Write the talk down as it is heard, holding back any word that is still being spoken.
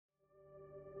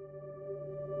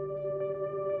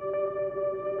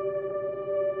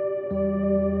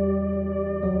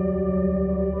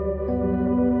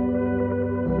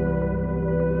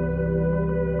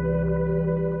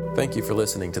Thank you for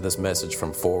listening to this message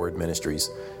from Forward Ministries.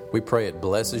 We pray it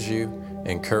blesses you,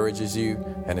 encourages you,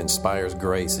 and inspires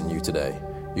grace in you today.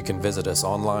 You can visit us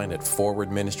online at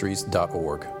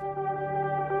forwardministries.org.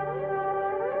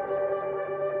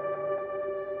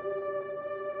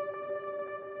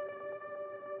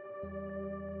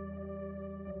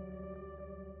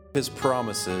 His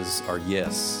promises are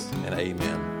yes and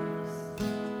amen.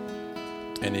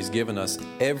 And He's given us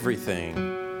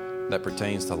everything that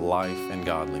pertains to life and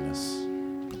godliness.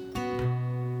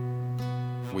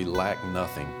 We lack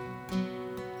nothing.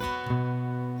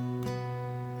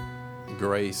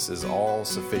 Grace is all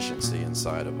sufficiency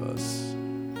inside of us.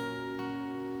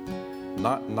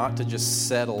 Not to just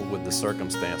settle with the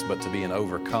circumstance, but to be an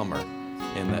overcomer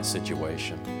in that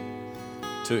situation.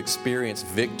 To experience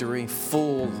victory,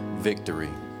 full victory.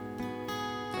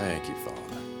 Thank you, Father.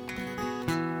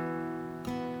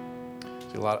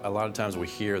 See, a lot of times we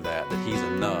hear that He's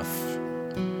enough,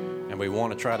 and we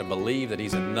want to try to believe that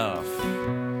He's enough,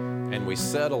 and we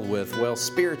settle with, well,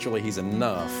 spiritually He's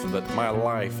enough, but my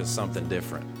life is something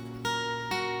different.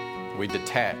 We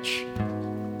detach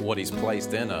what He's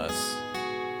placed in us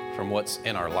from what's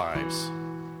in our lives,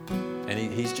 and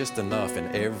He's just enough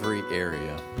in every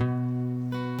area.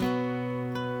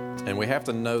 And we have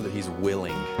to know that He's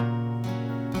willing.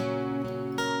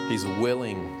 He's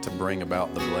willing to bring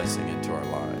about the blessing into our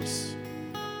lives.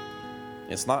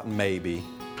 It's not maybe,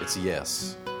 it's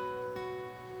yes.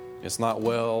 It's not,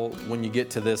 well, when you get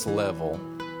to this level,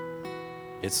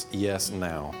 it's yes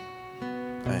now.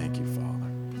 Thank you, Father.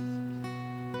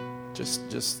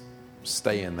 Just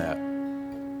stay in that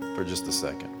for just a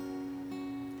second.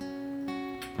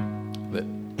 That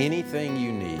anything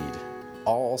you need,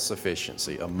 all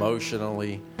sufficiency,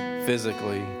 emotionally,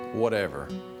 physically, whatever,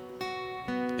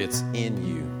 it's in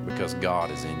you because God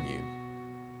is in you.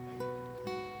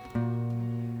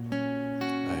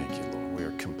 Thank you, Lord. We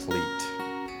are complete.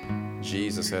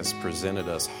 Jesus has presented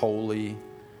us holy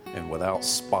and without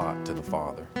spot to the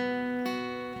Father. And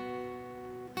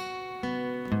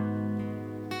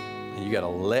you got to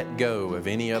let go of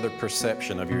any other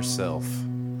perception of yourself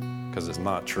because it's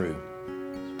not true.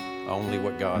 Only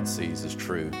what God sees is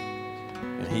true.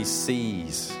 And He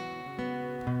sees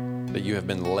that you have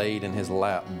been laid in His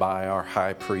lap by our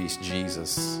high priest,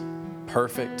 Jesus,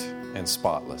 perfect and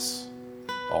spotless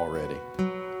already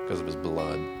because of His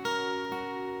blood.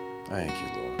 Thank you,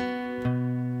 Lord.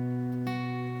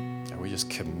 And we just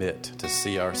commit to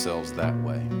see ourselves that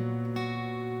way.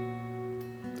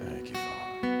 Thank you, Father.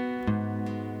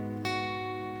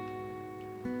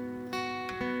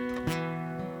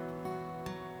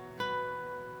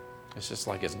 It's just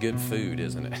like it's good food,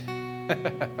 isn't it?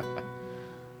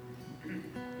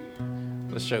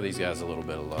 Let's show these guys a little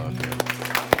bit of love here.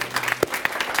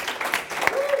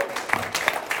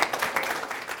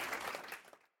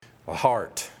 The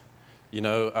heart. You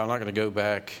know, I'm not going to go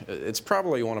back. It's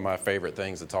probably one of my favorite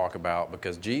things to talk about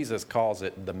because Jesus calls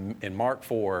it, in Mark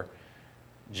 4,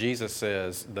 Jesus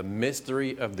says, the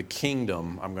mystery of the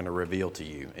kingdom I'm going to reveal to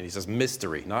you. And He says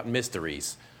mystery, not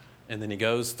mysteries. And then He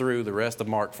goes through the rest of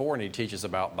Mark 4 and He teaches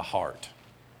about the heart.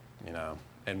 You know,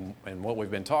 and what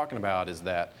we've been talking about is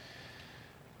that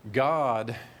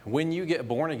God, when you get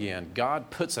born again,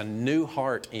 God puts a new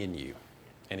heart in you,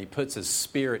 and He puts His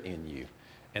Spirit in you.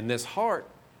 And this heart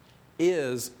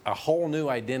is a whole new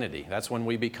identity. That's when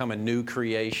we become a new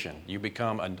creation. You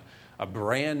become a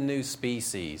brand new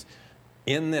species.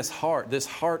 In this heart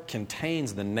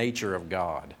contains the nature of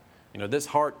God. You know, this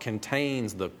heart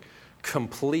contains the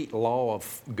complete law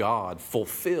of God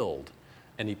fulfilled.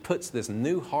 And He puts this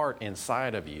new heart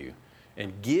inside of you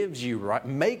and gives you,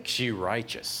 makes you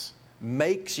righteous,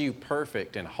 makes you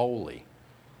perfect and holy.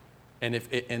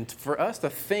 And for us to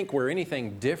think we're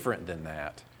anything different than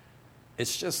that,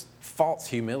 it's just false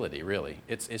humility, really.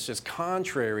 It's just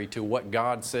contrary to what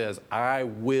God says, I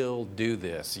will do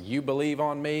this. You believe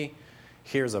on me,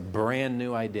 here's a brand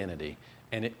new identity.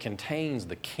 And it contains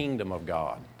the kingdom of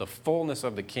God, the fullness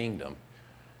of the kingdom.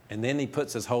 And then He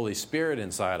puts His Holy Spirit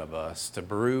inside of us to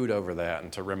brood over that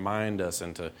and to remind us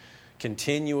and to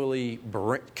continually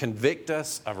convict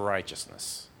us of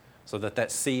righteousness so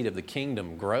that seed of the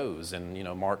kingdom grows. And, you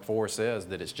know, Mark 4 says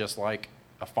that it's just like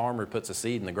a farmer puts a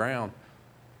seed in the ground.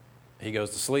 He goes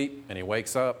to sleep and he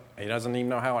wakes up. He doesn't even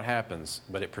know how it happens,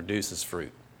 but it produces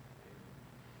fruit.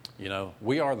 You know,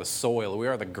 we are the soil. We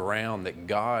are the ground that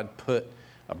God put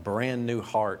a brand new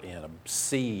heart in, a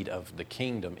seed of the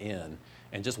kingdom in,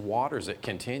 and just waters it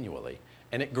continually.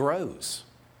 And it grows.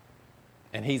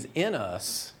 And He's in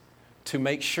us to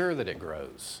make sure that it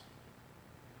grows.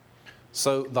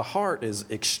 So the heart is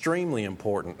extremely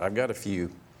important. I've got a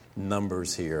few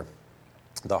numbers here.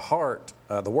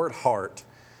 The word heart,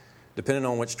 depending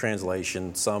on which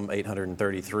translation, some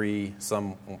 833,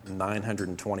 some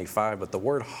 925, but the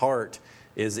word heart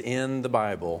is in the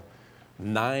Bible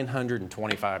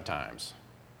 925 times.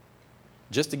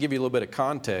 Just to give you a little bit of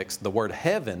context, the word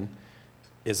heaven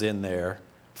is in there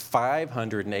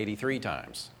 583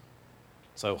 times.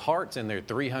 So heart's in there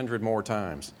 300 more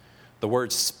times. The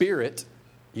word spirit,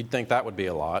 you'd think that would be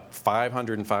a lot,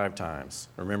 505 times.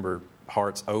 Remember,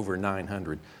 heart's over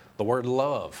 900. The word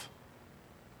love,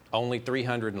 only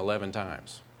 311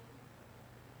 times.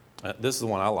 This is the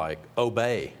one I like.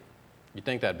 Obey. You'd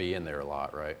think that'd be in there a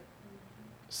lot, right?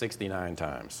 69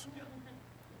 times.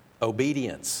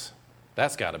 Obedience.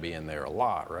 That's got to be in there a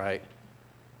lot, right?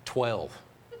 12.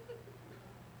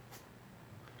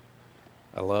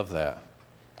 I love that.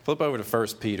 Flip over to 1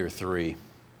 Peter 3.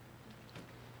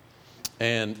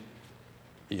 And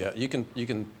yeah, you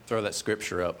can throw that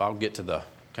scripture up. I'll get to the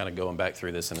kind of going back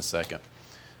through this in a second.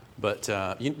 But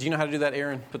do you know how to do that,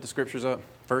 Aaron? Put the scriptures up.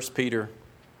 1 Peter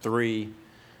 3,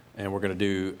 and we're going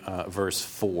to do verse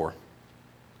 4.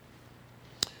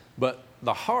 But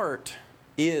the heart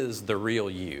is the real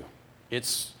you.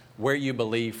 It's where you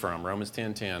believe from. Romans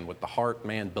 10:10, with the heart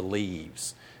man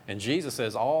believes. And Jesus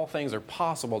says all things are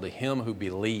possible to him who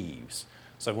believes.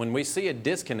 So when we see a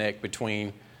disconnect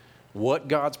between what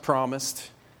God's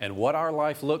promised and what our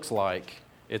life looks like,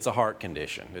 it's a heart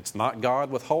condition. It's not God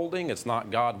withholding. It's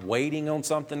not God waiting on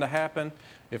something to happen.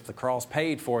 If the cross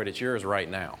paid for it, it's yours right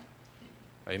now.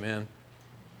 Amen.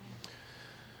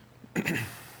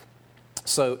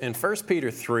 So in 1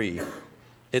 Peter 3,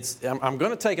 I'm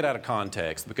going to take it out of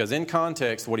context, because in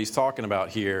context what he's talking about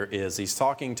here is he's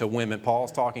talking to women.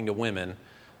 Paul's talking to women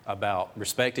about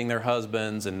respecting their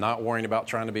husbands and not worrying about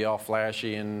trying to be all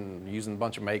flashy and using a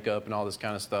bunch of makeup and all this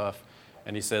kind of stuff.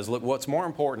 And he says, look, what's more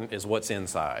important is what's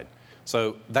inside.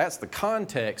 So that's the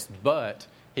context, but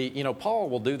Paul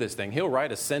will do this thing. He'll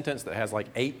write a sentence that has like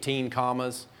 18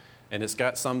 commas, and it's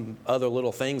got some other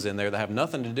little things in there that have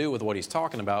nothing to do with what he's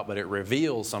talking about, but it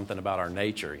reveals something about our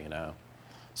nature,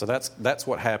 So that's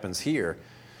what happens here.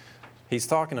 He's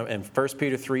talking in 1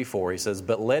 Peter 3:4, he says,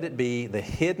 but let it be the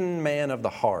hidden man of the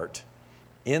heart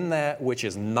in that which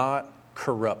is not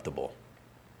corruptible.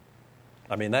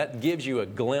 I mean, that gives you a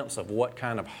glimpse of what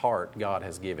kind of heart God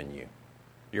has given you.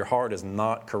 Your heart is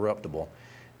not corruptible.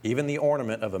 Even the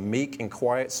ornament of a meek and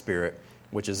quiet spirit,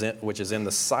 which is in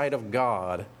the sight of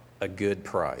God, a good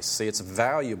price. See, it's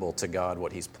valuable to God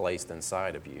what he's placed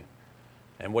inside of you.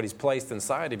 And what he's placed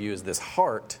inside of you is this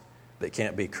heart that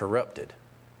can't be corrupted.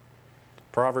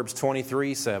 Proverbs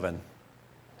 23:7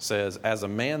 says, as a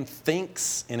man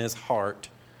thinks in his heart,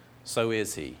 so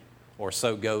is he, or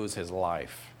so goes his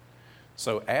life.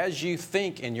 So as you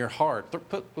think in your heart,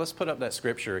 let's put up that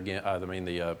scripture again,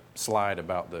 the slide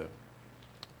about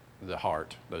the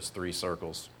heart, those 3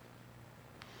 circles.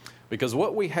 Because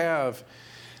what we have,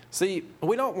 see,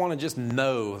 we don't want to just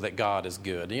know that God is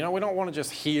good. We don't want to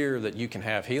just hear that you can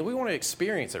have healing. We want to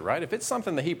experience it, right? If it's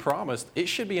something that he promised, it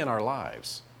should be in our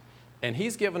lives. And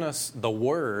he's given us the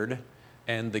word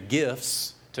and the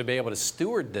gifts to be able to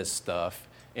steward this stuff.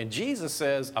 And Jesus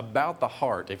says about the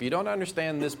heart, if you don't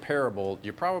understand this parable,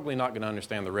 you're probably not going to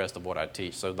understand the rest of what I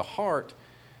teach. So the heart,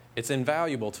 it's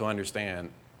invaluable to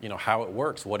understand, how it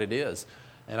works, what it is.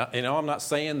 And I'm not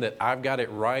saying that I've got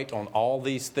it right on all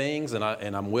these things, and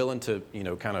I'm willing to,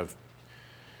 kind of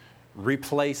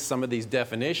replace some of these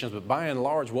definitions. But by and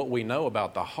large, what we know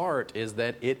about the heart is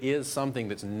that it is something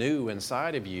that's new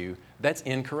inside of you that's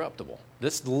incorruptible.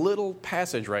 This little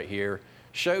passage right here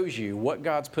shows you what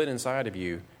God's put inside of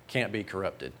you can't be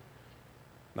corrupted.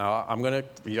 Now, I'm going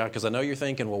to, because I know you're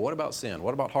thinking, well, what about sin?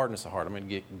 What about hardness of heart? I'm going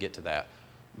to get to that.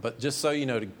 But just so you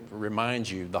know, to remind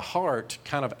you, the heart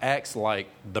kind of acts like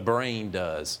the brain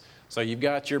does. So you've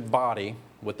got your body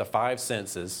with the 5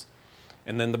 senses,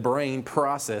 and then the brain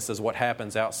processes what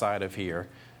happens outside of here.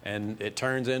 And it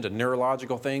turns into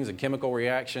neurological things and chemical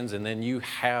reactions, and then you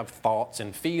have thoughts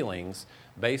and feelings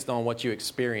based on what you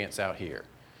experience out here.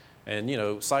 And,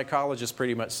 psychologists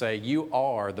pretty much say you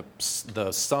are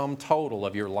the sum total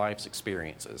of your life's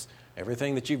experiences.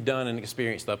 Everything that you've done and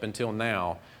experienced up until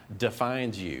now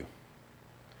defines you.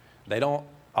 They don't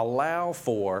allow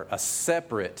for a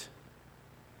separate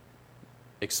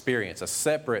experience, a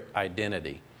separate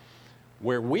identity.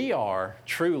 Where we are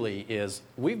truly is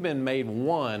we've been made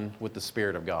one with the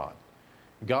Spirit of God.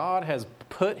 God has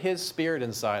put his Spirit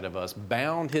inside of us,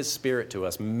 bound his Spirit to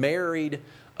us, married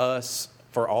us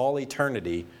for all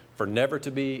eternity, for never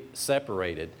to be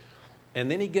separated.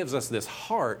 And then he gives us this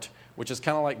heart, which is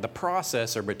kind of like the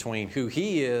processor between who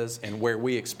he is and where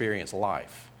we experience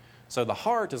life. So the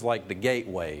heart is like the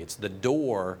gateway. It's the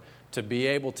door to be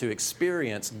able to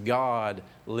experience God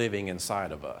living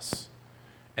inside of us.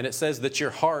 And it says that your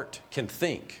heart can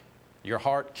think. Your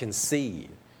heart can see.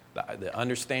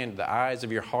 The eyes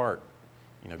of your heart,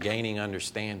 gaining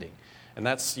understanding. And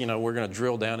that's, we're going to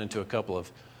drill down into a couple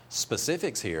of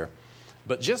specifics here.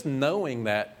 But just knowing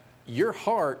that your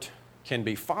heart can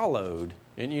be followed,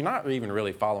 and you're not even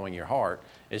really following your heart.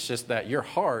 It's just that your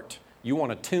heart, you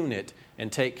want to tune it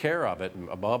and take care of it. And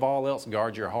above all else,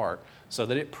 guard your heart so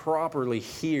that it properly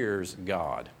hears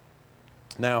God.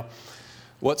 Now,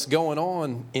 what's going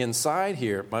on inside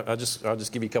here, I'll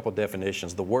just give you a couple of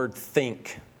definitions. The word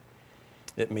think,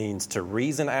 it means to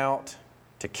reason out,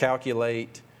 to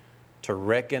calculate, to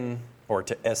reckon, or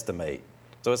to estimate.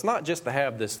 So it's not just to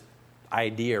have this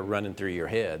idea running through your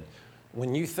head.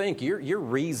 When you think, you're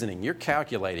reasoning, you're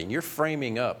calculating, you're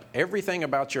framing up. Everything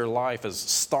about your life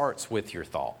starts with your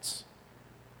thoughts.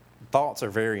 Thoughts are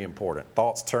very important.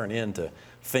 Thoughts turn into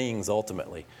things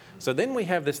ultimately. So then we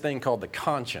have this thing called the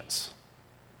conscience.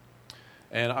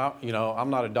 And I'm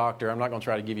not a doctor. I'm not going to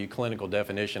try to give you a clinical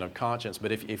definition of conscience.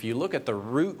 But if you look at the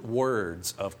root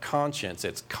words of conscience,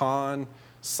 it's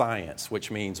conscience,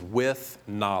 which means with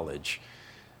knowledge.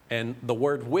 And the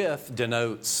word with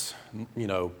denotes,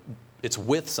 it's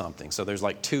with something. So there's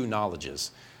like two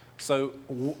knowledges. So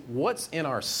what's in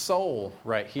our soul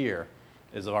right here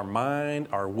is our mind,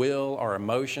 our will, our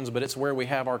emotions, but it's where we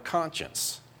have our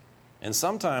conscience. And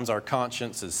sometimes our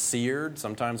conscience is seared.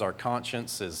 Sometimes our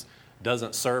conscience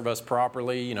doesn't serve us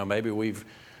properly. Maybe we've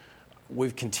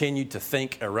continued to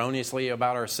think erroneously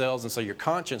about ourselves, and so your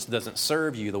conscience doesn't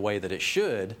serve you the way that it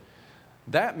should.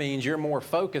 That means you're more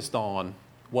focused on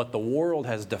what the world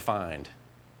has defined.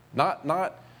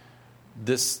 Not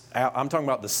this. I'm talking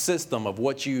about the system of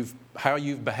how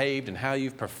you've behaved and how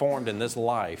you've performed in this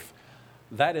life.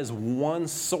 That is one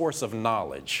source of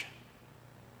knowledge.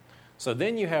 So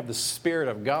then you have the Spirit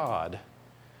of God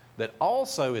that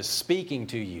also is speaking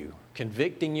to you,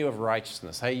 convicting you of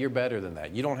righteousness. Hey, you're better than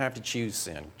that. You don't have to choose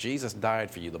sin. Jesus died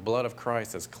for you. The blood of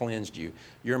Christ has cleansed you.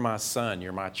 You're my son.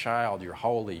 You're my child. You're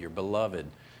holy. You're beloved.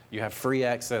 You have free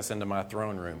access into my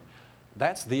throne room.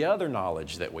 That's the other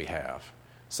knowledge that we have.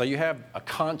 So you have a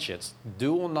conscience,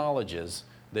 dual knowledges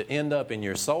that end up in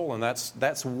your soul, and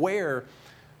that's where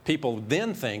people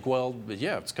then think, well,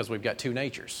 yeah, it's because we've got two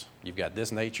natures. You've got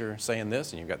this nature saying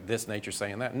this, and you've got this nature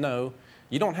saying that. No,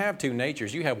 you don't have two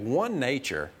natures. You have one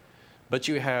nature, but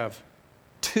you have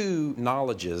two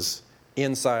knowledges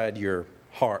inside your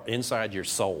heart, inside your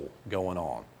soul going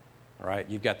on. All right?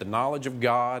 You've got the knowledge of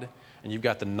God, and you've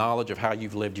got the knowledge of how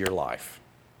you've lived your life.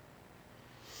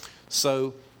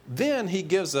 So then he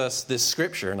gives us this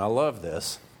scripture, and I love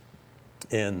this,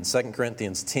 in 2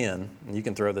 Corinthians 10. And you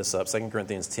can throw this up, 2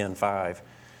 Corinthians 10:5.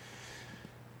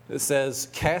 It says,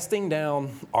 casting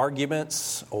down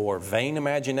arguments or vain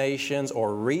imaginations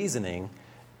or reasoning,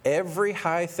 every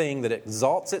high thing that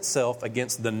exalts itself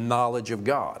against the knowledge of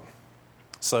God.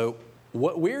 So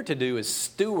what we're to do is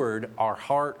steward our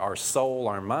heart, our soul,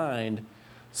 our mind,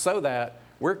 so that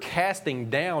we're casting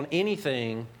down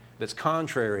anything that's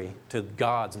contrary to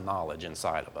God's knowledge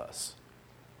inside of us.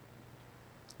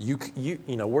 You're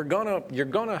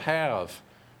gonna have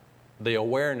the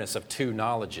awareness of two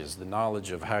knowledges, the knowledge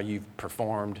of how you've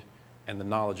performed and the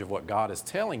knowledge of what God is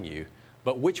telling you,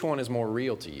 but which one is more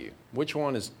real to you? Which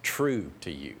one is true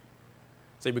to you?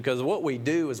 See, because what we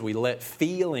do is we let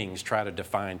feelings try to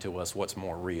define to us what's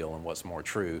more real and what's more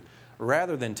true,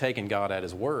 rather than taking God at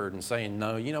His word and saying,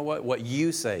 no, you know what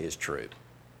you say is true.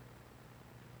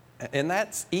 And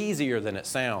that's easier than it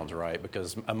sounds, right?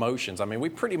 Because emotions, we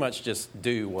pretty much just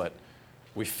do what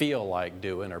we feel like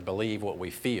doing or believe what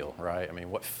we feel, right?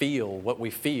 What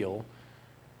we feel,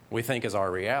 we think is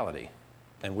our reality.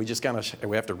 And we just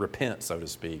we have to repent, so to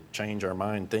speak, change our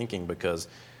mind thinking, because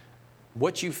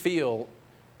what you feel,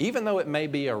 even though it may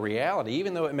be a reality,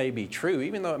 even though it may be true,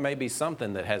 even though it may be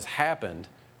something that has happened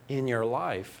in your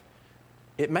life,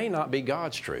 it may not be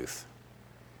God's truth.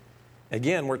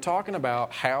 Again, we're talking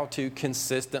about how to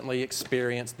consistently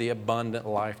experience the abundant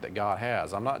life that God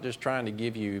has. I'm not just trying to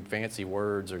give you fancy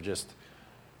words or just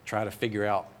try to figure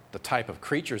out the type of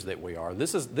creatures that we are.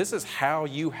 This is how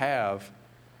you have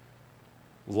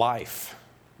life.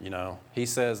 He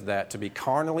says that to be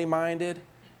carnally minded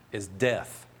is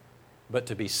death, but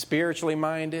to be spiritually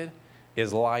minded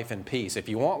is life and peace. If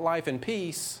you want life and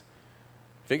peace,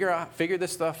 figure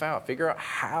this stuff out. Figure out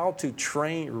how to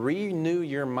renew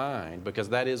your mind, because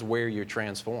that is where you're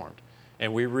transformed.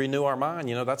 And we renew our mind.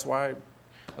 That's why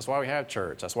we have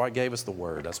church. That's why He gave us the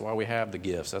Word. That's why we have the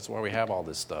gifts. That's why we have all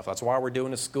this stuff. That's why we're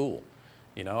doing a school.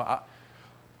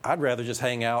 I'd rather just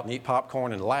hang out and eat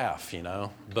popcorn and laugh,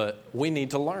 But we need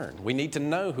to learn. We need to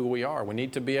know who we are. We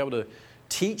need to be able to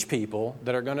teach people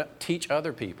that are going to teach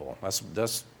other people.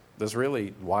 That's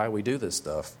really why we do this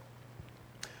stuff.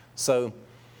 So,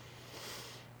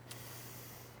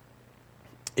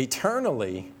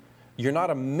 eternally, you're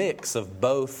not a mix of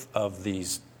both of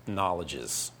these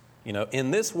knowledges.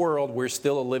 In this world, we're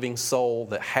still a living soul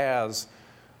that has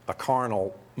a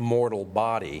carnal, mortal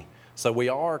body. So we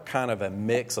are kind of a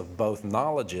mix of both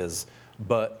knowledges,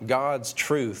 but God's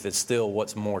truth is still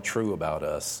what's more true about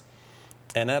us.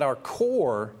 And at our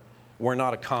core, we're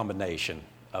not a combination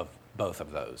of both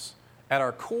of those. At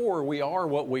our core, we are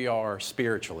what we are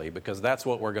spiritually because that's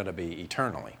what we're going to be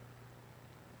eternally.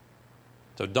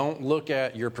 So don't look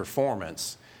at your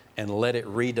performance and let it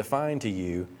redefine to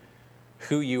you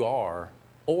who you are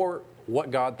or what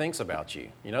God thinks about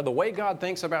you. The way God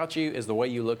thinks about you is the way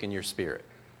you look in your spirit,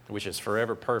 which is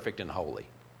forever perfect and holy.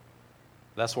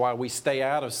 That's why we stay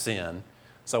out of sin,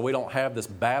 so we don't have this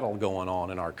battle going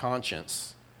on in our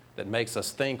conscience that makes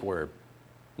us think we're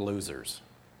losers.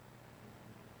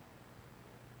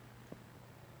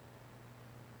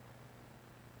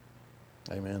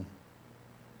 Amen.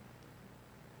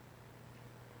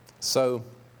 So,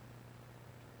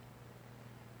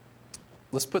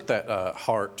 let's put that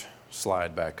heart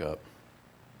slide back up.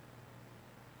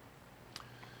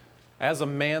 As a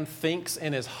man thinks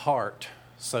in his heart,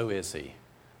 so is he.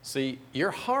 See,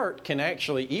 your heart can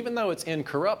actually, even though it's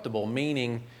incorruptible,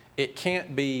 meaning it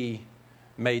can't be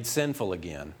made sinful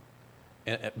again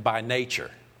by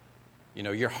nature.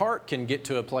 Your heart can get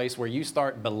to a place where you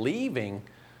start believing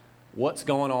what's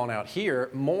going on out here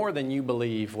more than you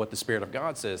believe what the Spirit of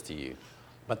God says to you.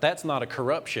 But that's not a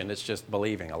corruption, it's just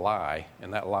believing a lie.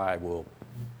 And that lie will,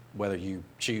 whether you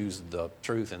choose the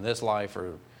truth in this life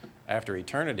or after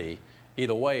eternity,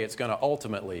 either way, it's going to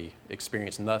ultimately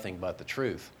experience nothing but the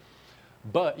truth.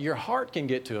 But your heart can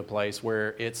get to a place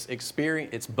where it's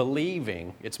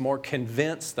believing, it's more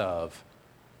convinced of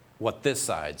what this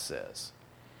side says.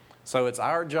 So it's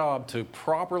our job to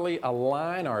properly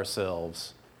align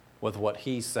ourselves with what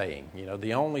he's saying.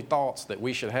 The only thoughts that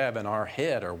we should have in our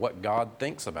head are what God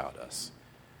thinks about us.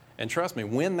 And trust me,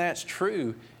 when that's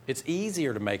true, it's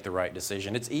easier to make the right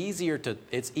decision. It's easier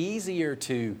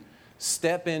to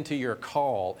step into your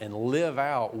call and live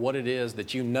out what it is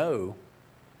that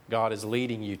God is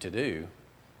leading you to do.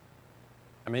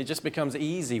 It just becomes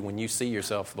easy when you see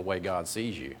yourself the way God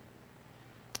sees you.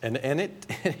 And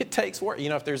it takes work.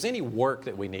 If there's any work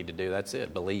that we need to do, that's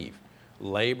it, believe.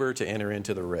 Labor to enter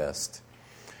into the rest.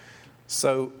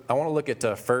 So I want to look at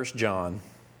 1 John.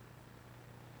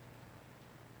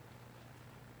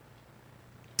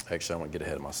 Actually, I want to get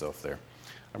ahead of myself there.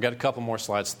 I've got a couple more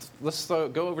slides. Let's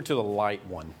go over to the light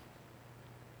one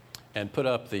and put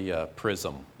up the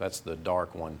prism. That's the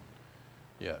dark one.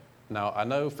 Yeah. Now, I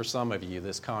know for some of you,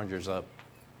 this conjures up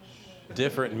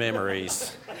different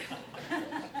memories.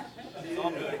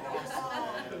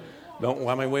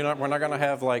 We're not going to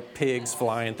have like pigs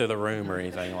flying through the room or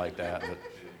anything like that.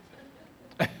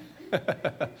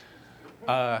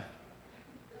 But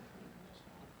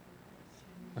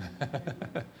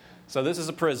so this is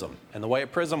a prism, and the way a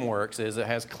prism works is it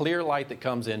has clear light that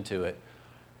comes into it,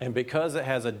 and because it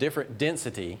has a different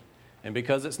density, and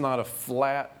because it's not a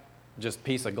flat just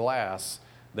piece of glass,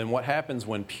 then what happens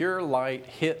when pure light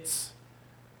hits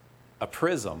a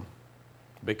prism,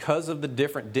 because of the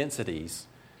different densities,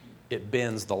 it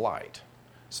bends the light.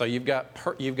 So you've got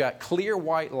clear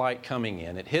white light coming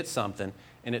in. It hits something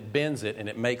and it bends it and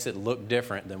it makes it look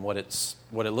different than what it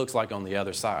looks like on the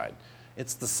other side.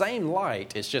 It's the same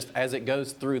light. It's just as it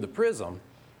goes through the prism,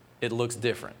 it looks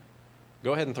different.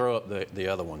 Go ahead and throw up the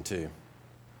other one too.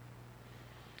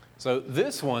 So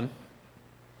this one,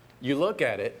 you look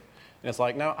at it and it's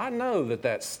like, now I know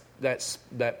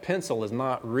that pencil is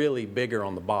not really bigger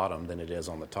on the bottom than it is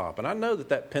on the top. And I know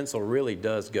that pencil really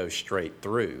does go straight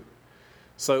through.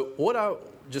 So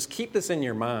just keep this in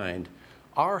your mind.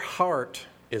 Our heart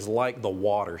is like the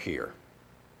water here.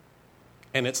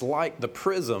 And it's like the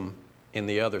prism in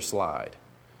the other slide.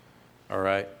 All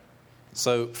right?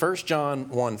 So 1 John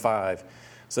 1:5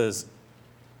 says,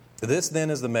 "This then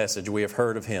is the message we have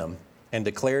heard of him and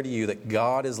declare to you that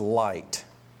God is light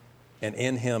and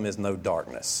in him is no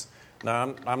darkness."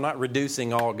 Now, I'm not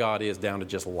reducing all God is down to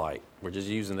just light. We're just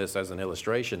using this as an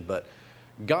illustration. But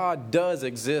God does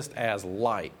exist as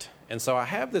light. And so I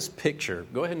have this picture.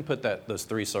 Go ahead and put those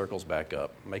 3 circles back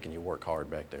up. I'm making you work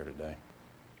hard back there today.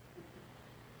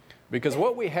 Because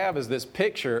what we have is this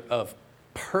picture of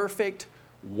perfect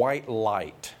white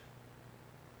light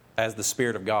as the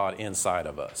Spirit of God inside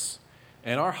of us.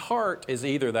 And our heart is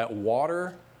either that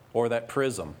water or that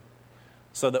prism,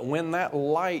 so that when that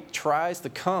light tries to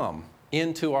come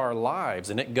into our lives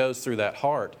and it goes through that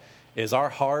heart, is our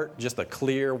heart just a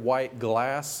clear white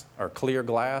glass or clear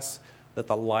glass that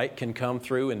the light can come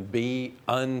through and be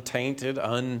untainted,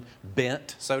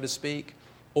 unbent, so to speak?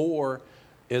 Or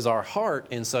is our heart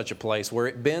in such a place where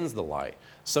it bends the light?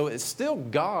 So it's still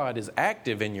God is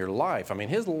active in your life. I mean,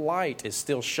 His light is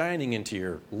still shining into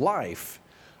your life,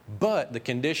 but the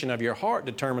condition of your heart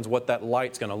determines what that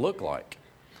light's going to look like.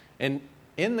 And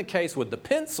in the case with the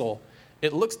pencil,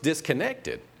 it looks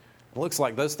disconnected. It looks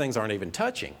like those things aren't even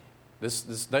touching.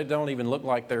 They don't even look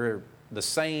like they're the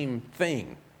same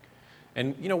thing.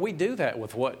 And, we do that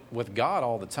with God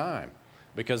all the time,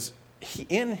 because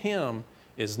in Him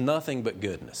is nothing but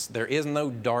goodness. There is no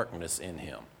darkness in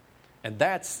Him. And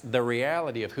that's the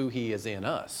reality of who He is in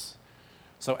us.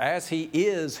 So as He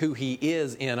is who He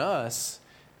is in us,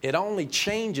 it only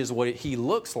changes what He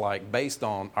looks like based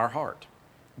on our heart,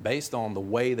 based on the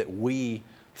way that we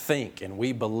think and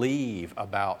we believe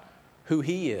about who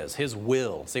He is, His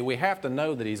will. See, we have to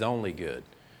know that He's only good.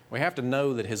 We have to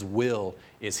know that His will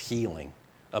is healing.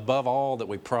 Above all, that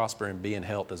we prosper and be in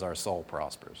health as our soul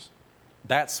prospers.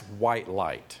 That's white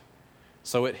light.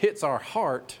 So it hits our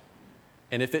heart,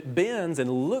 and if it bends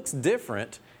and looks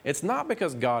different, it's not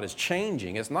because God is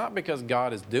changing. It's not because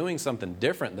God is doing something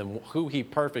different than who He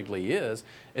perfectly is.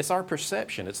 It's our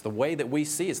perception. It's the way that we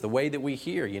see. It's the way that we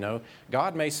hear.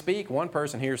 God may speak. One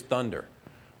person hears thunder.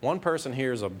 One person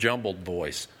hears a jumbled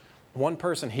voice. One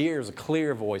person hears a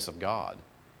clear voice of God.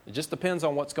 It just depends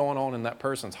on what's going on in that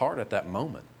person's heart at that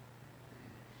moment.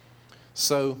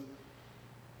 So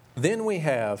then we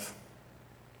have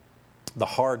the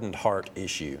hardened heart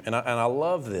issue. And I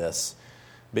love this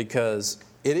because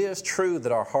it is true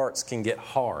that our hearts can get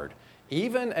hard.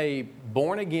 Even a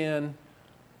born-again,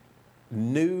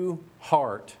 new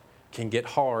heart can get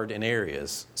hard in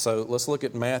areas. So let's look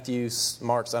at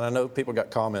Mark's, and I know people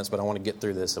got comments, but I want to get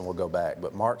through this and we'll go back.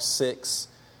 But Mark 6,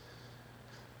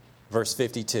 verse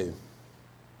 52.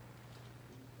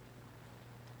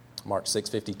 Mark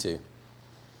 6:52.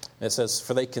 It says,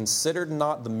 "For they considered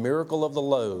not the miracle of the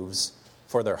loaves,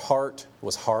 for their heart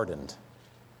was hardened."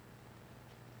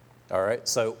 All right,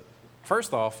 so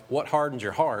first off, what hardens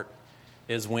your heart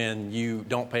is when you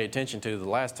don't pay attention to the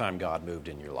last time God moved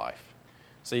in your life.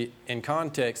 See, in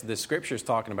context, the Scripture is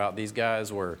talking about these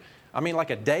guys were, like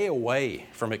a day away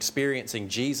from experiencing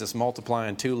Jesus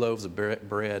multiplying 2 loaves of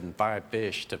bread and 5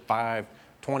 fish to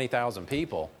 20,000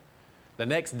 people. The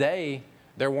next day,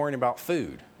 they're worrying about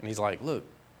food. And He's like, look,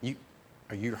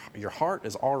 your heart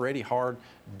is already hard.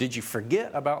 Did you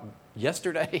forget about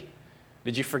yesterday?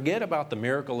 Did you forget about the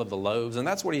miracle of the loaves? And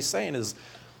that's what He's saying is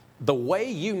the way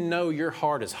you know your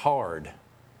heart is hard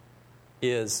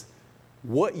is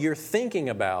what you're thinking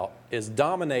about is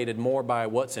dominated more by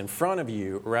what's in front of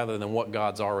you rather than what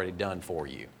God's already done for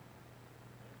you.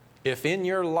 If in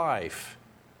your life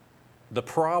the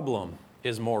problem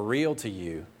is more real to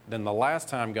you than the last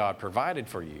time God provided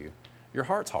for you, your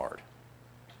heart's hard.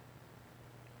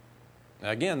 Now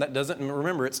again, that doesn't,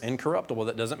 remember, it's incorruptible.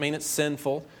 That doesn't mean it's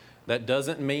sinful. That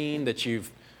doesn't mean that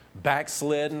you've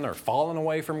backslidden or fallen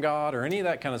away from God or any of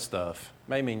that kind of stuff.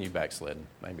 May mean you've backslidden,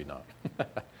 maybe not.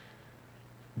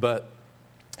 But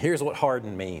here's what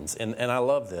hardened means. And I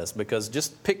love this because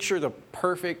just picture the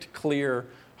perfect, clear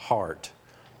heart.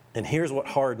 And here's what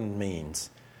hardened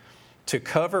means. To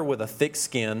cover with a thick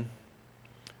skin,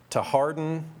 to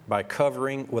harden by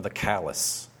covering with a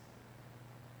callus.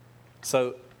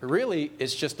 So really,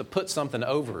 it's just to put something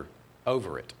over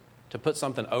it, to put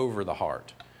something over the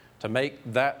heart, to make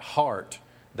that heart,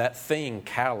 that thing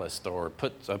calloused or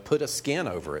put a skin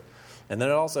over it. And then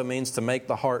it also means to make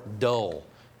the heart dull.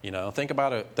 Think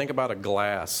about a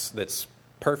glass that's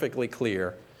perfectly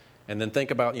clear, and then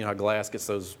think about how glass gets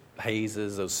those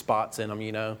hazes, those spots in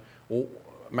them. Well,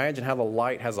 imagine how the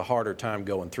light has a harder time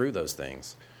going through those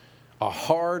things. A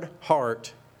hard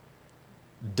heart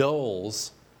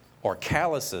dulls or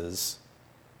calluses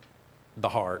the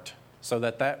heart so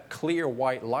that clear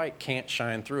white light can't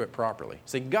shine through it properly.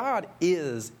 See, God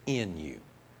is in you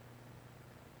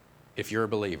if you're a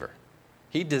believer.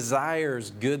 He desires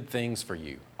good things for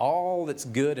you. All that's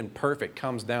good and perfect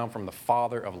comes down from the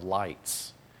Father of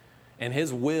lights. And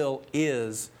His will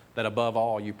is that above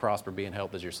all you prosper, be in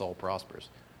health as your soul prospers.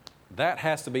 That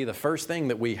has to be the first thing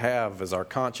that we have as our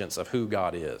conscience of who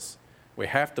God is. We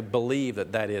have to believe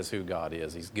that is who God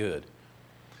is. He's good.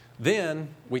 Then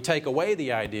we take away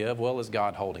the idea of, well, is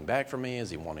God holding back from me?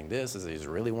 Is He wanting this? Is He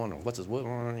really wanting, what's His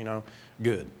will?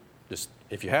 Good. Just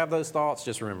if you have those thoughts,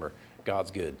 just remember,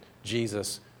 God's good.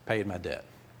 Jesus paid my debt.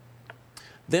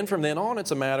 Then from then on,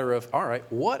 it's a matter of, all right,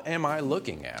 what am I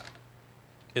looking at?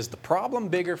 Is the problem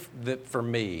bigger for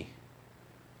me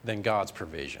than God's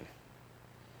provision?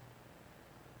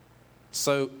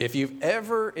 So if you've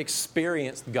ever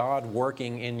experienced God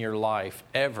working in your life,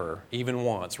 ever, even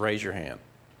once, raise your hand.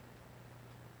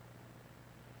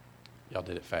 Y'all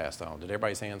did it fast, huh? Did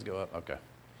everybody's hands go up? Okay.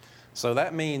 So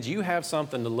that means you have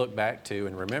something to look back to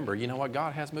and remember, you know what,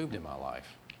 God has moved in my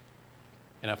life.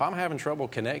 And if I'm having trouble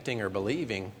connecting or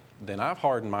believing, then I've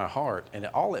hardened my heart. And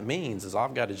all it means is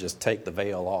I've got to just take the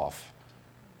veil off.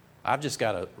 I've just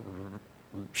got to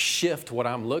shift what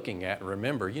I'm looking at and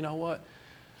remember, you know what?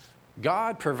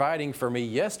 God providing for me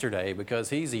yesterday because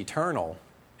He's eternal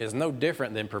is no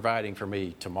different than providing for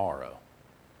me tomorrow.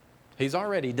 He's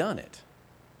already done it.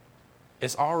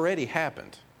 It's already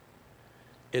happened.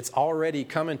 It's already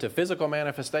come into physical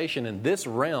manifestation in this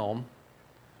realm,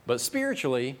 but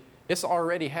spiritually, it's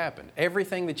already happened.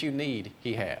 Everything that you need,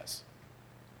 He has.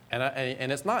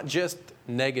 And it's not just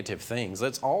negative things.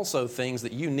 It's also things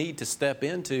that you need to step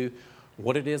into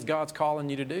what it is God's calling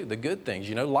you to do, the good things.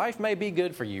 You know, life may be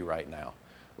good for you right now.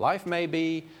 Life may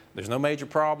be, there's no major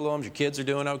problems, your kids are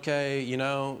doing okay, you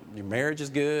know, your marriage is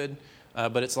good,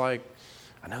 but it's like,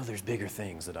 I know there's bigger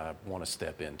things that I want to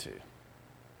step into.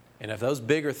 And if those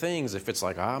bigger things, if it's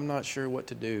like, I'm not sure what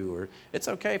to do, or it's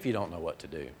okay if you don't know what to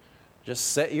do.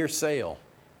 Just set your sail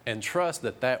and trust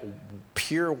that that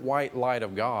pure white light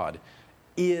of God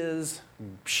is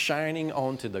shining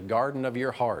onto the garden of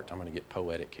your heart. I'm going to get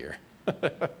poetic here.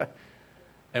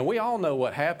 And we all know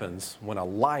what happens when a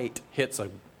light hits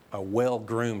a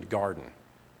well-groomed garden.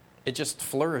 It just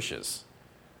flourishes.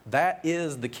 That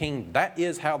is the kingdom. That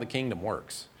is how the kingdom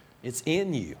works. It's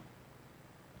in you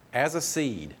as a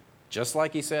seed, just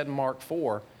like He said in Mark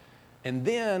 4. And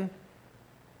then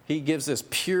He gives this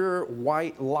pure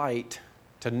white light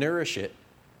to nourish it.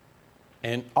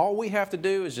 And all we have to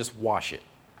do is just wash it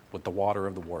with the water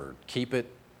of the Word. Keep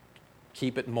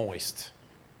it moist.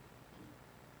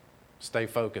 Stay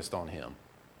focused on Him.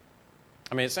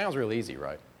 I mean, it sounds real easy,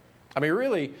 right? I mean,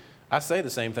 really, I say the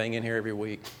same thing in here every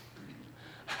week.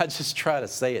 I just try to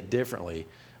say it differently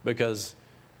because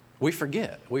we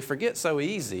forget. We forget so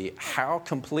easy how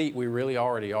complete we really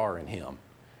already are in Him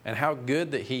and how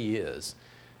good that He is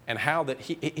and how that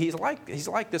He's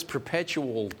like this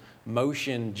perpetual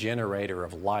motion generator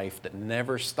of life that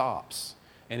never stops.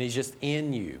 And He's just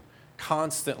in you,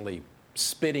 constantly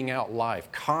spitting out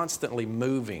life, constantly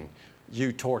moving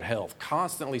you toward health,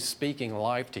 constantly speaking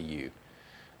life to you.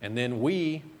 And then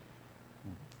we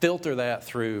filter that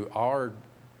through our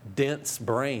dense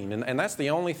brain. And that's the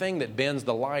only thing that bends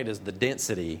the light is the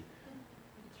density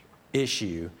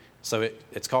issue. So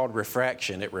it's called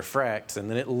refraction. It refracts, and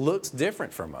then it looks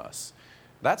different from us.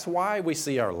 That's why we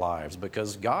see our lives,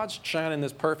 because God's shining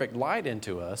this perfect light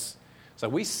into us. So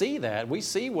we see that. We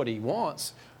see what He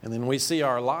wants. And then we see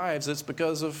our lives. It's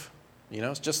because of,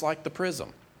 it's just like the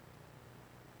prism.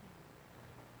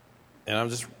 And I'm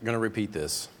just going to repeat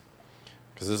this,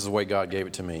 because this is the way God gave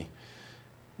it to me.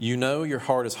 You know your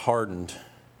heart is hardened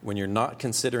when you're not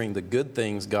considering the good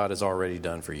things God has already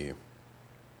done for you.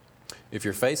 If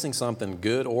you're facing something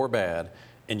good or bad,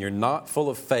 and you're not full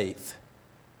of faith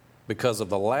because of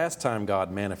the last time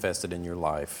God manifested in your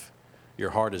life, your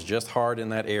heart is just hard in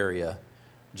that area,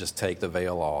 just take the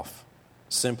veil off.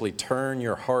 Simply turn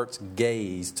your heart's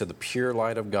gaze to the pure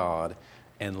light of God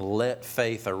and let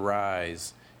faith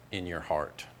arise in your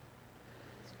heart.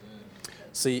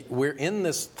 See, we're in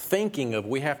this thinking of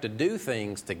we have to do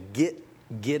things to get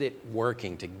it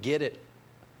working, to get it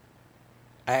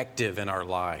active in our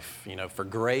life, for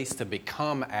grace to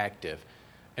become active.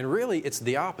 And really, it's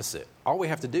the opposite. All we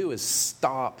have to do is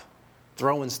stop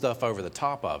throwing stuff over the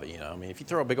top of it. If you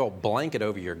throw a big old blanket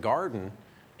over your garden,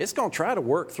 it's going to try to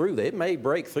work through that. It may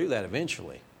break through that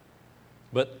eventually.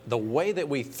 But the way that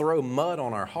we throw mud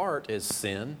on our heart is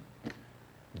sin,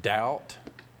 doubt,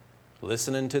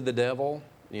 listening to the devil.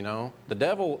 The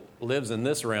devil lives in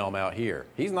this realm out here.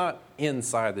 He's not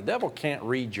inside. The devil can't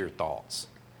read your thoughts.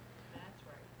 That's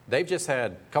right. They've just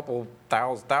had a couple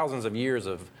thousands of years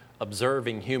of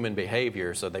observing human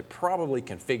behavior, so they probably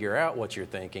can figure out what you're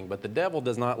thinking, but the devil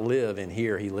does not live in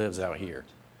here. He lives out here.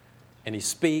 And he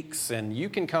speaks, and you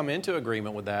can come into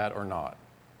agreement with that or not.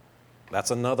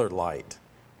 That's another light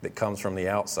that comes from the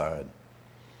outside.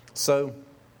 So,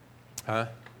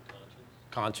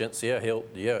 Conscience,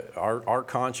 our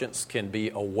conscience can be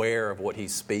aware of what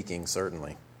he's speaking,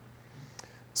 certainly.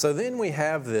 So then we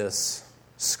have this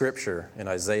scripture in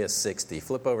Isaiah 60.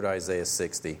 Flip over to Isaiah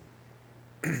 60,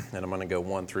 and I'm going to go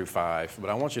 1 through 5. But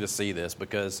I want you to see this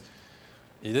because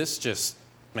this just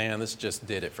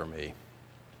did it for me.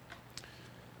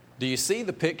 Do you see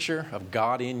the picture of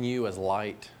God in you as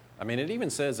light? I mean, it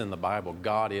even says in the Bible,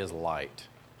 God is light.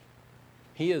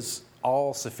 He is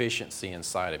all sufficiency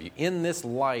inside of you. In this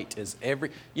light is in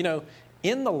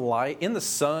the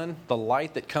sun, the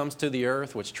light that comes to the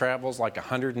earth, which travels like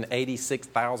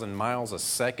 186,000 miles a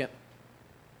second,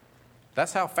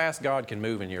 that's how fast God can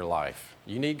move in your life.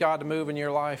 You need God to move in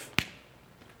your life?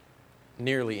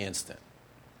 Nearly instant.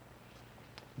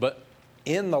 But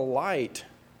in the light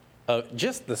of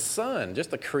just the sun,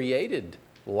 just a created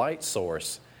light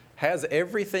source, has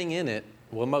everything in it,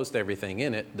 well, most everything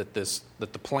in it that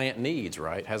the plant needs,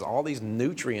 right? Has all these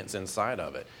nutrients inside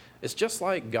of it. It's just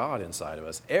like God inside of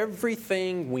us.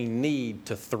 Everything we need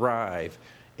to thrive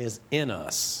is in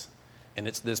us. And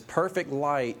it's this perfect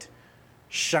light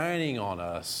shining on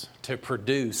us to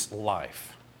produce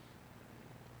life.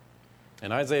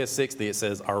 In Isaiah 60, it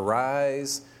says,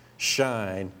 "Arise,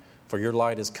 shine, for your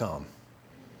light is come,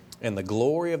 and the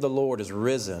glory of the Lord is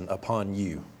risen upon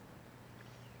you.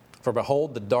 For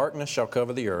behold, the darkness shall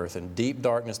cover the earth, and deep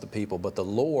darkness the people, but the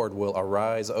Lord will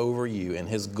arise over you, and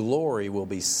his glory will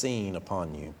be seen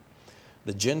upon you.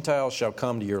 The Gentiles shall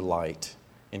come to your light,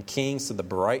 and kings to the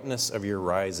brightness of your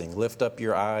rising. Lift up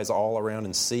your eyes all around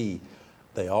and see.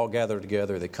 They all gather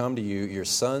together. They come to you. Your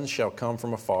sons shall come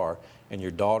from afar, and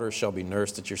your daughters shall be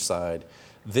nursed at your side.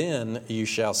 Then you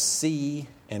shall see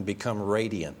and become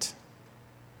radiant,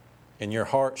 and your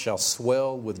heart shall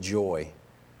swell with joy.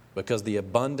 Because the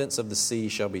abundance of the sea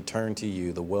shall be turned to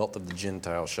you, the wealth of the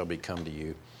Gentiles shall become to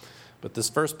you." But this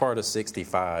first part of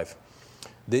 65,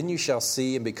 "Then you shall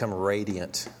see and become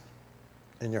radiant,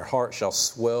 and your heart shall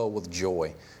swell with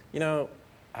joy."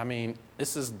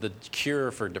 This is the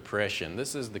cure for depression.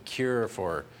 This is the cure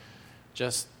for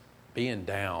just being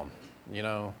down,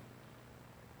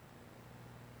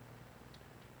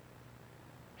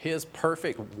 His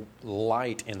perfect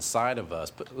light inside of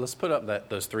us. Let's put up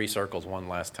those three circles one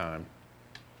last time.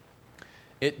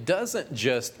 It doesn't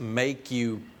just make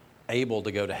you able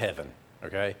to go to heaven,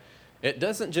 okay? It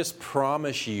doesn't just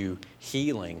promise you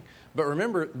healing. But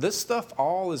remember, this stuff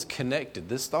all is connected.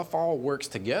 This stuff all works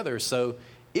together. So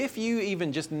if you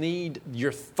even just need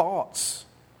your thoughts,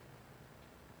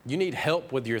 you need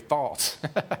help with your thoughts.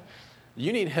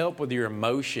 You need help with your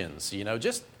emotions,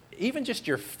 even just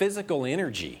your physical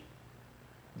energy.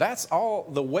 That's all.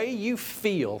 The way you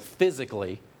feel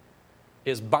physically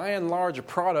is by and large a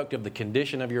product of the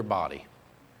condition of your body.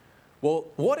 Well,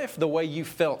 what if the way you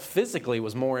felt physically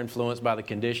was more influenced by the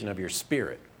condition of your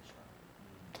spirit?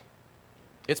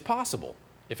 It's possible.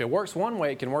 If it works one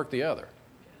way, it can work the other.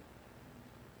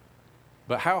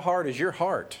 But how hard is your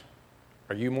heart?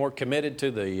 Are you more committed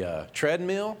to the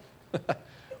treadmill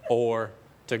or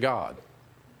to God?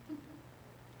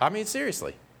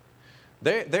 Seriously.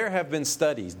 There have been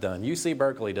studies done. UC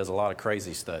Berkeley does a lot of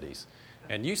crazy studies.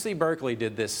 And UC Berkeley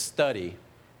did this study,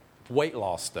 weight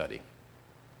loss study,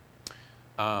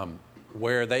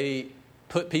 where they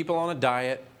put people on a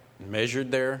diet,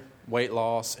 measured their weight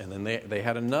loss, and then they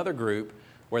had another group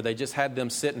where they just had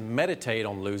them sit and meditate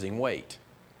on losing weight,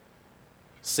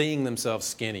 seeing themselves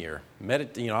skinnier. I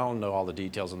don't know all the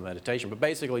details of the meditation, but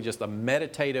basically just a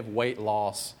meditative weight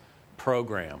loss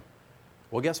program.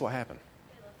 Well, guess what happened?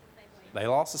 They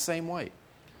lost the same weight.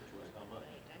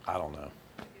 I don't know.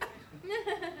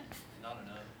 Not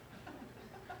enough.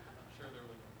 I'm sure there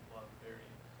was a lot of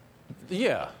variance.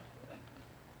 Yeah.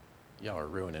 Y'all are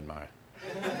ruining my...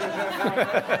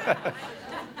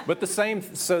 But the same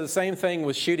thing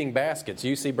with shooting baskets.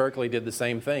 UC Berkeley did the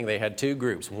same thing. They had two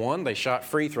groups. One, they shot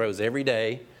free throws every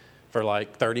day for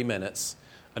like 30 minutes.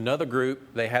 Another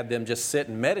group, they had them just sit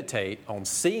and meditate on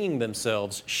seeing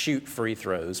themselves shoot free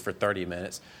throws for 30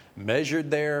 minutes,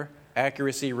 measured their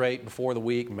accuracy rate before the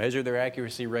week, measured their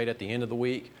accuracy rate at the end of the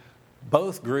week.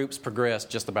 Both groups progressed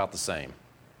just about the same.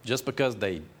 Just because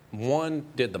one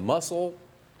did the muscle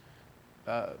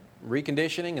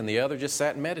reconditioning and the other just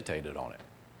sat and meditated on it.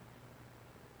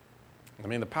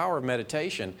 The power of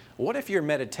meditation. What if your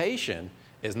meditation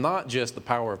is not just the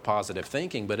power of positive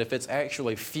thinking, but if it's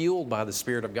actually fueled by the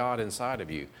Spirit of God inside of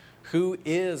you, who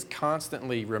is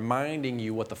constantly reminding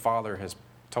you what the Father has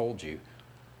told you,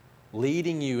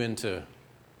 leading you into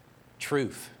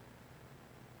truth,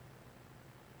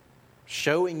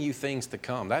 showing you things to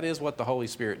come. That is what the Holy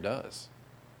Spirit does.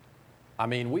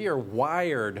 We are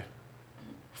wired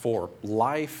for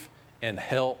life and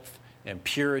health and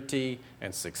purity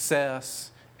and success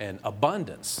and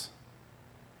abundance.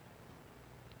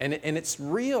 And it's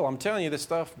real. I'm telling you, this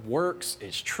stuff works.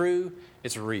 It's true.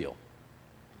 It's real.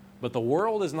 But the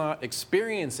world is not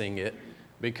experiencing it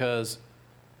because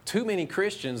too many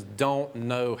Christians don't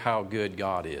know how good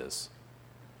God is.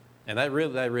 And that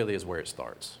really is where it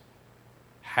starts.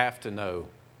 Have to know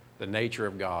the nature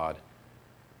of God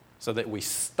so that we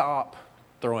stop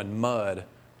throwing mud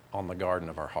on the garden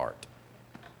of our heart.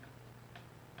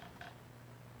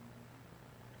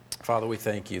 Father, we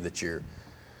thank you that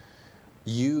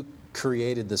you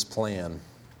created this plan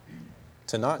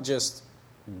to not just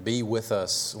be with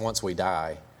us once we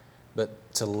die,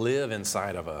 but to live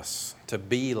inside of us, to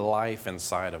be life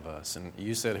inside of us. And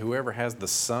you said whoever has the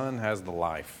Son has the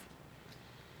life.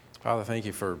 Father, thank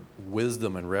you for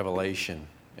wisdom and revelation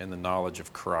in the knowledge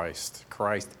of Christ,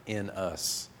 Christ in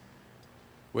us,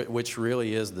 which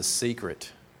really is the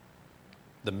secret,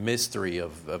 the mystery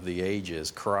of the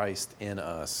ages, Christ in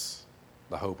us,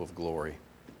 the hope of glory.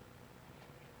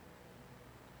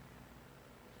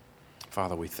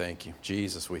 Father, we thank you.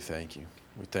 Jesus, we thank you.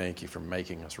 We thank you for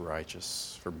making us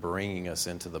righteous, for bringing us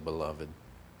into the beloved,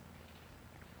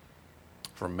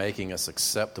 for making us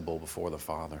acceptable before the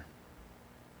Father.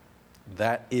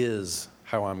 That is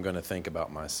how I'm going to think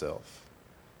about myself.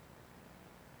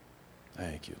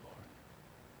 Thank you,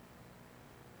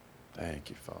 Lord. Thank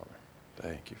you, Father.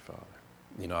 Thank you, Father.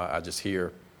 You know, I just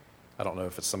hear, I don't know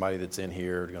if it's somebody that's in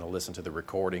here going to listen to the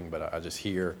recording, but I just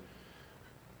hear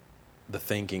the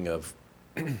thinking of,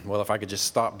 well, if I could just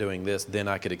stop doing this, then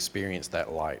I could experience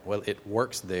that light. Well, it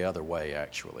works the other way,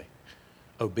 actually.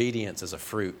 Obedience is a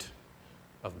fruit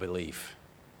of belief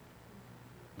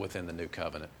within the new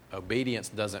covenant. Obedience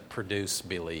doesn't produce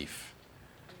belief.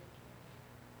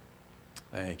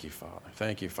 Thank you, Father.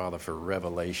 Thank you, Father, for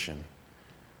revelation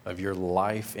of your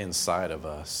life inside of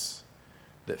us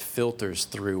that filters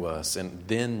through us and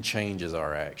then changes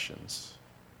our actions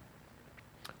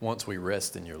once we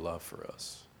rest in your love for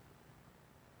us.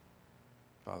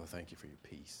 Father, thank you for your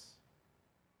peace.